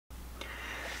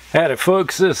Howdy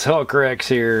folks, this is Hulkrex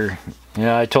here.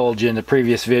 I told you in the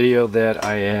previous video that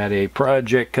I had a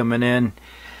project coming in,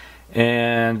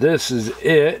 and this is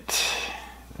it.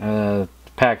 The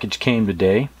package came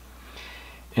today,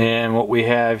 and what we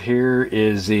have here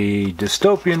is the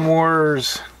Dystopian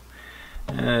Wars.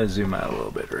 Zoom out a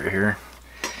little bit right here.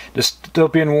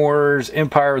 Dystopian Wars,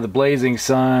 Empire of the Blazing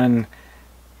Sun.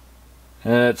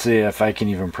 Let's see if I can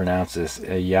even pronounce this.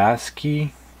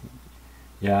 Ayakashi?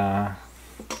 Yeah.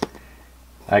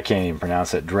 I can't even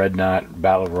pronounce it. Dreadnought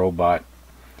Battle Robot.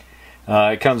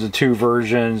 It comes in two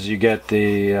versions. You get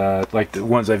the like the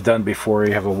ones I've done before.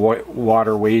 You have a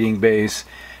water wading base,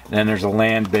 and then there's a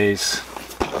land base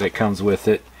that comes with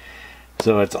it.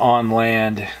 So it's on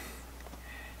land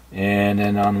and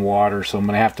then on water. So I'm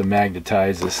gonna have to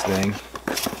magnetize this thing.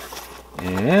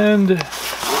 And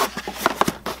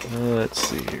let's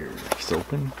see here. It's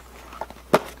open.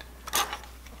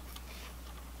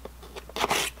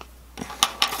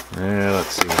 Yeah,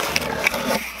 let's see what's in here.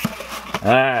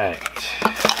 Alright.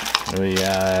 We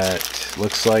got,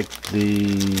 looks like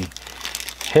the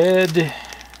head,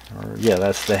 or yeah,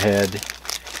 that's the head,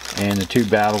 and the two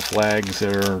battle flags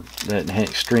that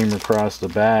stream across the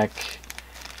back.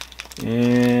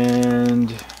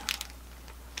 And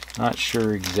not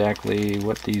sure exactly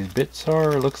what these bits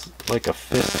are. It looks like a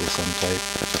fist of some type.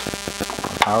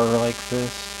 A power-like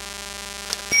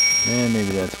fist. And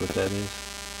maybe that's what that is.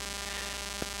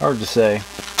 Hard to say.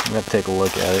 I'm going to take a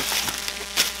look at it.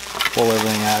 Pull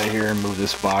everything out of here and move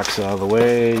this box out of the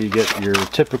way. You get your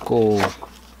typical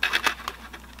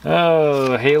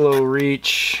Halo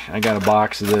Reach. I got a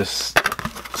box of this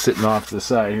sitting off to the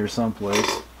side here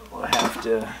someplace. We'll have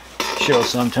to show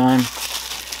sometime.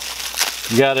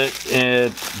 You got it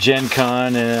at Gen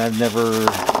Con, and I've never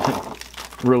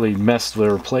really messed with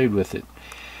or played with it.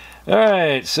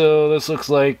 Alright, so this looks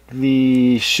like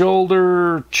the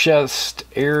shoulder, chest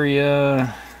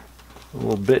area,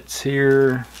 little bits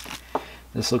here.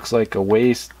 This looks like a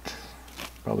waist,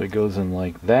 probably goes in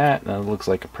like that. That looks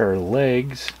like a pair of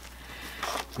legs.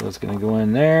 So it's going to go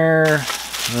in there.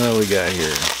 What do we got here?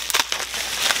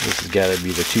 This has got to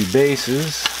be the two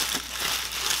bases.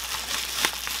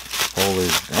 Holy,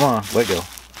 come on, let go.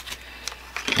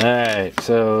 Alright,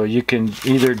 so you can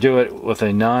either do it with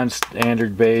a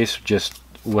non-standard base, just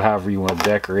however you want to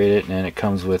decorate it, and then it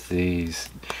comes with these.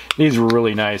 These were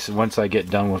really nice. Once I get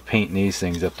done with painting these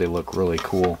things up, they look really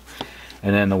cool.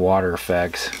 And then the water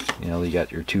effects, you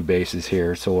got your two bases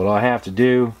here. So what I have to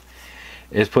do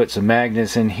is put some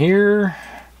magnets in here,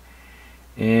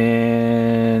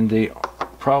 and they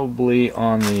probably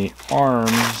on the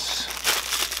arms.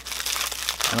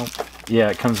 Oh, yeah,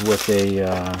 it comes with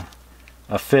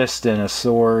a fist and a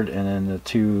sword, and then the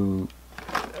two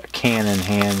cannon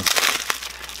hands.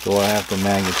 So I have to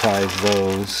magnetize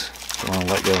those. I want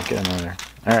to let go. Get another.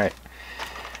 Alright.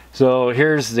 So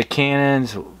here's the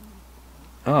cannons.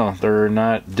 Oh, they're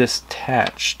not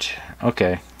detached.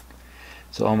 Okay.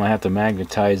 So I'm going to have to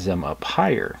magnetize them up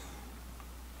higher.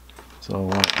 So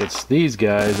when it gets these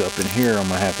guys up in here, I'm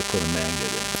going to have to put a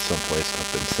magnet in someplace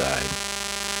up inside.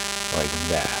 Like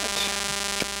that.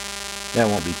 That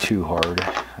won't be too hard.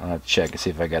 I'll have to check and see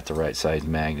if I got the right size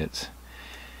magnets.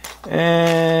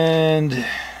 And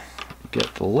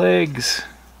get the legs.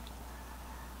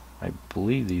 I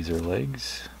believe these are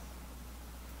legs.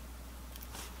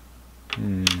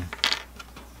 Yeah,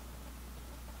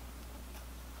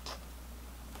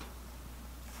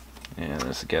 this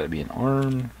has got to be an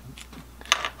arm.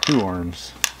 Two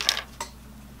arms.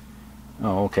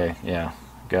 Oh, okay. Yeah,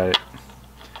 got it.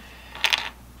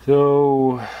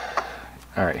 So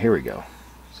alright, here we go.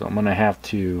 So I'm going to have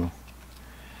to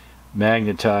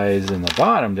magnetize in the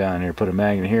bottom down here, put a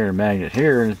magnet here,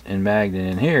 and magnet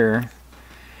in here,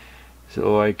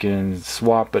 so I can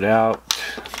swap it out.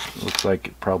 Looks like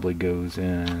it probably goes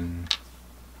in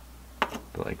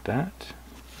like that,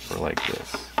 or like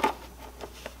this.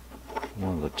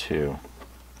 One of the two.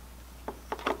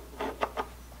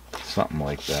 Something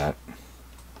like that.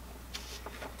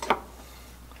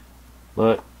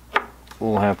 But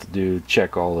we'll have to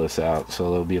check all this out. So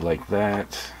they'll be like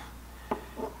that,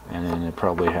 and then they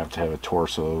probably have to have a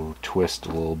torso twist a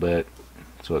little bit,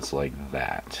 so it's like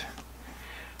that.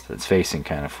 So it's facing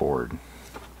kind of forward.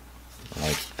 And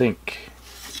I think,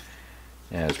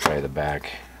 yeah, it's probably the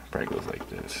back. Probably goes like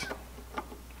this,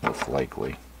 most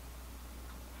likely.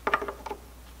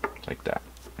 Like that.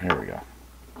 There we go.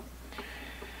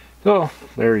 So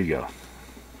there you go.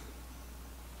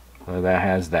 So that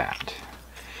has that.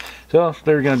 So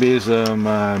there's going to be some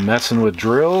messing with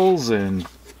drills and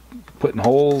putting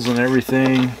holes and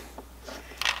everything.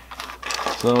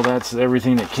 So that's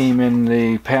everything that came in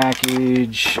the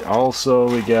package. Also,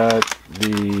 we got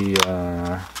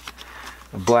the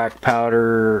black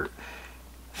powder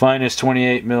finest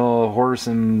 28 mil horse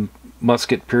and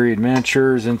musket period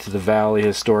miniatures into the Valley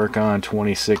Historicon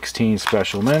 2016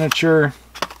 special miniature,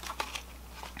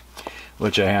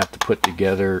 which I have to put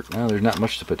together. Well, there's not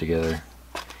much to put together.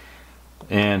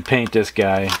 And paint this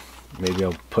guy. Maybe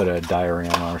I'll put a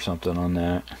diorama or something on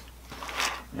that.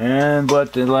 And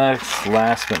but the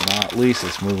last but not least,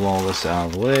 let's move all this out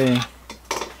of the way.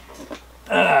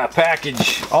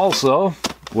 Package also,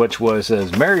 which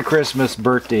says Merry Christmas,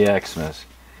 Birthday Xmas.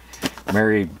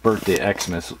 Merry Birthday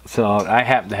Xmas. So I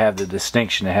happen to have the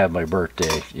distinction to have my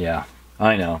birthday. Yeah,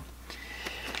 I know.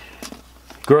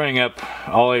 Growing up,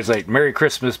 always like Merry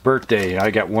Christmas, birthday. I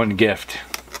got one gift.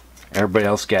 Everybody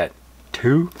else got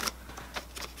two.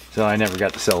 So I never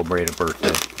got to celebrate a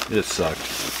birthday. It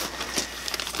sucked.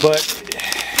 But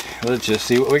let's just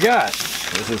see what we got.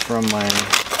 This is from my,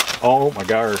 oh my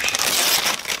gosh.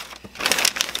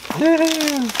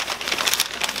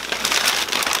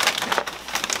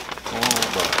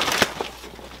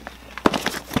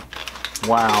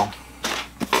 Wow.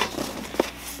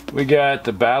 We got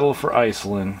the Battle for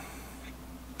Iceland.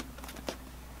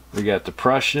 We got the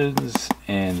Prussians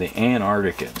and the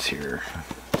Antarcticans here.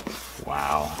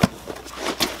 Wow.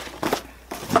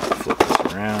 Flip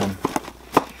this around.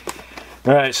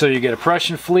 Alright, so you get a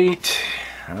Prussian fleet.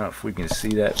 I don't know if we can see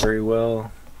that very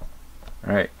well.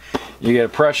 Alright. You get a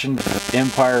Prussian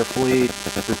Empire fleet,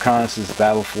 reconnaissance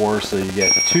battle force. So you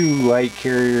get 2 light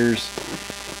carriers,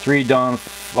 3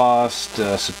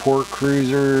 Donfoss support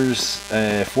cruisers,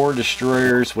 4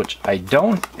 destroyers, which I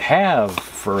don't have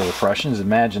for the Prussians.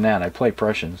 Imagine that. I play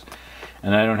Prussians,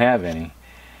 and I don't have any.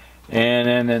 And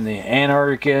then in the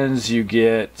Antarcticans, you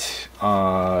get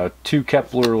 2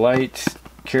 Kepler light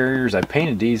carriers. I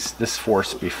painted this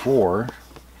force before.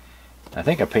 I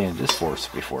think I painted this force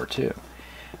before too.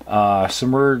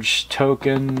 Submerged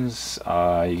tokens.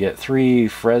 You get 3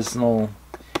 Fresnel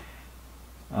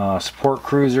support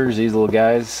cruisers, these little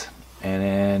guys, and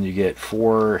then you get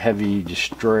 4 heavy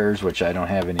destroyers, which I don't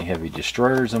have any heavy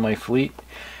destroyers in my fleet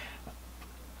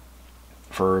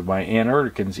for my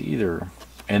Antarcticans either.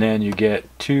 And then you get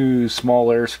 2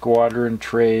 small air squadron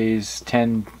trays,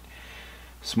 10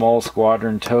 small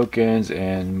squadron tokens,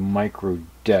 and micro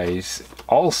dice.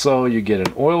 Also, you get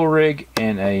an oil rig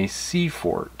and a sea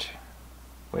fort.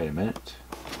 Wait a minute.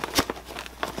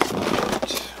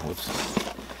 Whoops.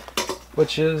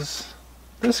 Which is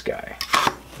this guy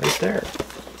right there.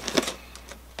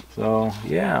 So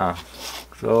yeah,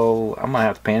 so I'm gonna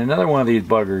have to paint another one of these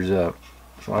buggers up.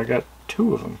 So I got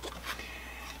 2 of them.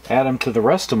 Add them to the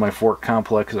rest of my fort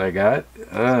complex I got.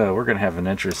 We're gonna have an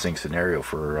interesting scenario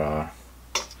for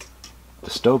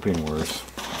Dystopian Wars.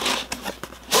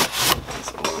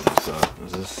 Let's open this up.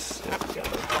 Is this? Yeah, we got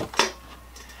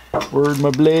it. Where's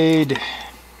my blade?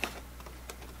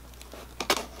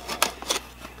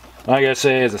 I gotta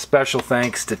say, as a special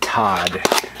thanks to Todd,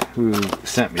 who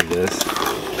sent me this.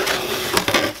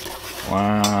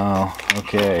 Wow.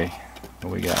 Okay.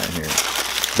 What we got in here?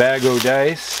 Bago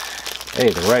dice. Hey,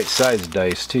 the right size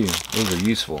dice too. Those are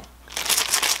useful.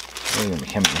 They're gonna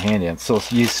come in handy. I'm so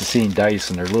used to seeing dice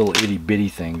and they're little itty bitty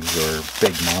things or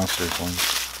big monster ones.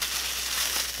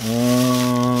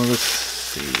 Let's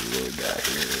see what we got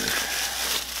here.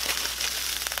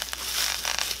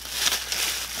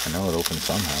 I know it opens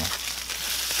somehow.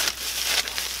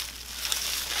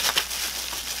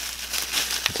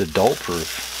 It's adult proof.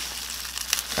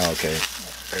 Okay,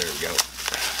 there we go.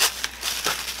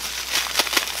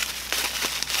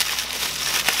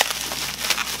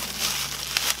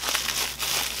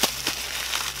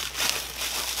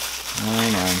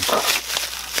 Hang on.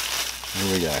 What do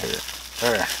we got here?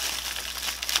 There.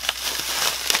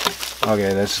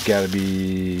 Okay, that's got to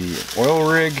be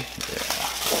oil rig. Yeah.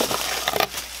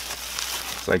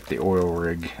 It's like the oil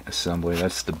rig assembly.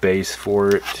 That's the base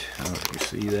for it. I don't know if you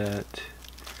see that.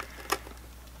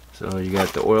 So you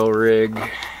got the oil rig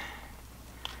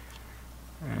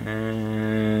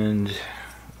and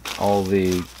all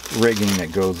the rigging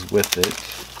that goes with it.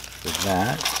 With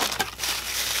that.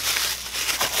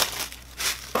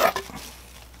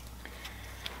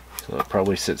 So it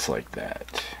probably sits like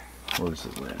that. Where's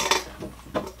the lid?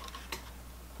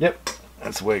 Yep,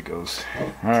 that's the way it goes.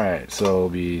 Alright, so it'll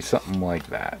be something like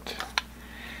that.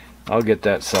 I'll get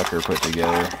that sucker put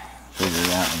together. Figure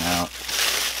that one out.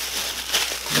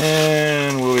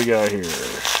 And what we got here?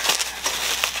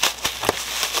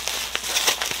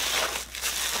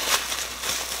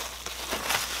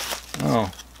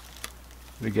 Oh,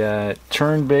 we got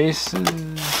turn bases.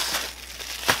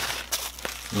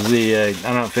 I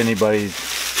don't know if anybody,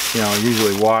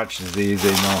 usually watches these.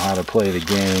 They know how to play the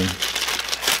game.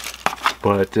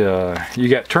 But you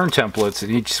got turn templates,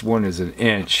 and each one is an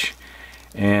inch.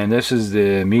 And this is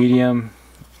the medium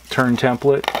turn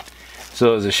template.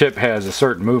 So as the ship has a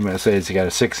certain movement, say it's got a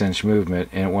 6-inch movement,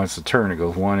 and it wants to turn, it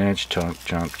goes 1 inch, chunk,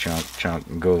 chunk, chunk, chunk,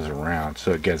 and goes around.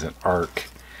 So it gets an arc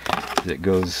that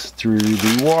goes through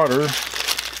the water.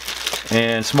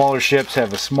 And smaller ships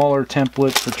have a smaller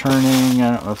template for turning.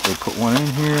 I don't know if they put one in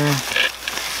here.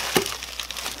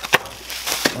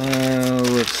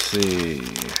 Let's see.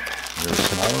 There's a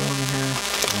smaller one in here.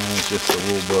 It's just a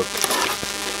rule book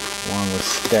along with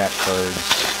stat cards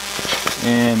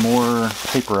and more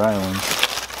paper islands.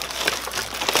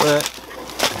 But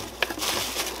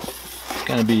it's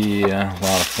going to be a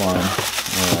lot of fun.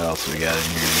 What else we got in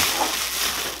here?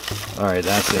 Alright,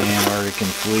 that's the Antarctic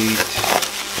fleet.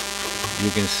 You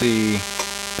can see the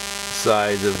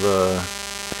size of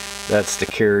that's the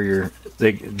carrier,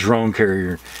 the drone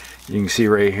carrier. You can see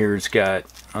right here it's got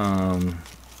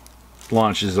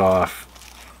launches off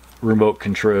remote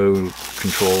controlled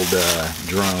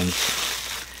drones,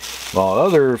 while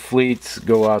other fleets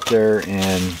go out there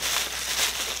and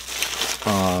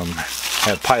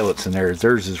have pilots in there.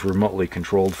 Theirs is remotely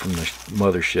controlled from the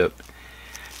mothership.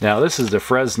 Now this is the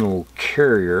Fresnel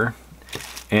carrier,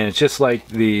 and it's just like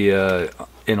the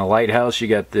in a lighthouse you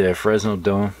got the Fresnel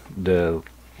dome, the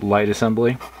light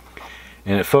assembly,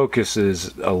 and it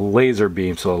focuses a laser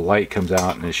beam, so a light comes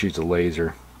out and it shoots a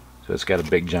laser. So it's got a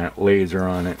big giant laser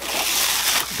on it.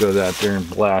 It goes out there and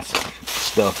blasts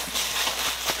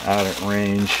stuff out at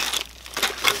range.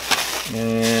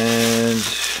 And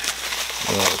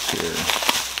what else here?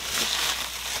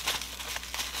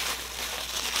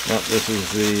 Yep, this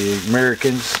is the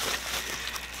Americans.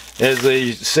 As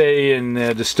they say in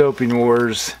Dystopian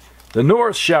Wars, the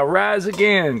North shall rise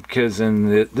again, because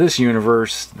in this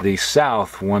universe, the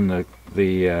South won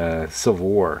the Civil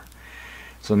War.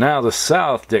 So now the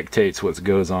South dictates what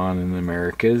goes on in the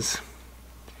Americas,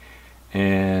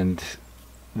 and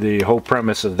the whole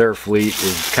premise of their fleet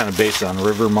is kind of based on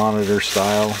river monitor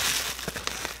style.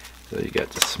 So you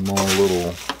got the small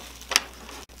little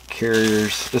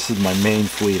carriers. This is my main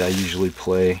fleet I usually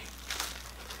play.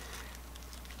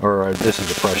 Or this is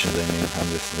the Prussians, I mean. I'm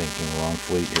just thinking wrong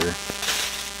fleet here.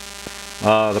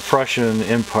 The Prussian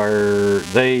Empire,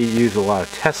 they use a lot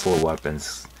of Tesla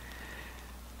weapons.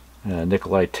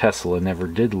 Nikolai Tesla never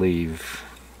did leave,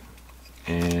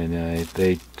 and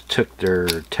they took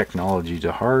their technology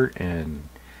to heart, and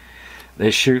they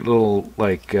shoot little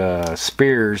like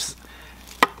spears,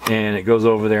 and it goes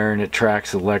over there and it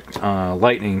tracks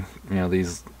lightning.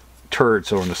 These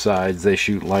turrets on the sides, they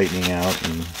shoot lightning out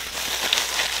and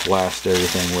blast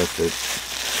everything with it.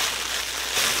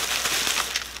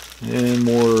 And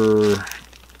more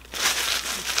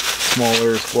small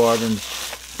air squadron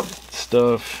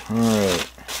stuff. Alright.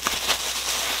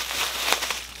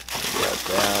 Got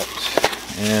that.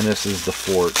 And this is the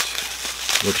fort,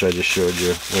 which I just showed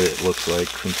you what it looks like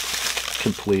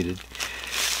completed.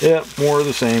 Yep, more of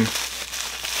the same.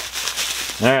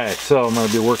 Alright, so I'm going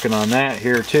to be working on that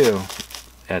here too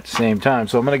at the same time.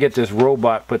 So I'm going to get this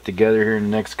robot put together here in the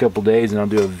next couple days, and I'll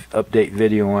do an update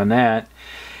video on that.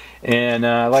 And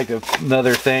I'd like to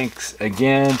another thanks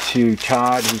again to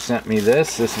Todd, who sent me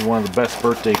this. This is one of the best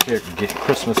birthday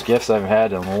Christmas gifts I've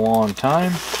had in a long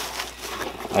time.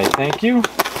 I thank you.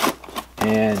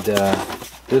 And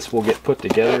this will get put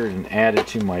together and added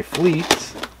to my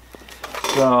fleets.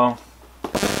 So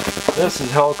this is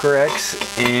Helcrex,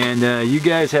 and you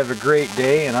guys have a great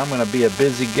day, and I'm going to be a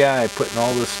busy guy putting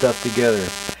all this stuff together.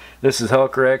 This is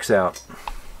Helcrex out.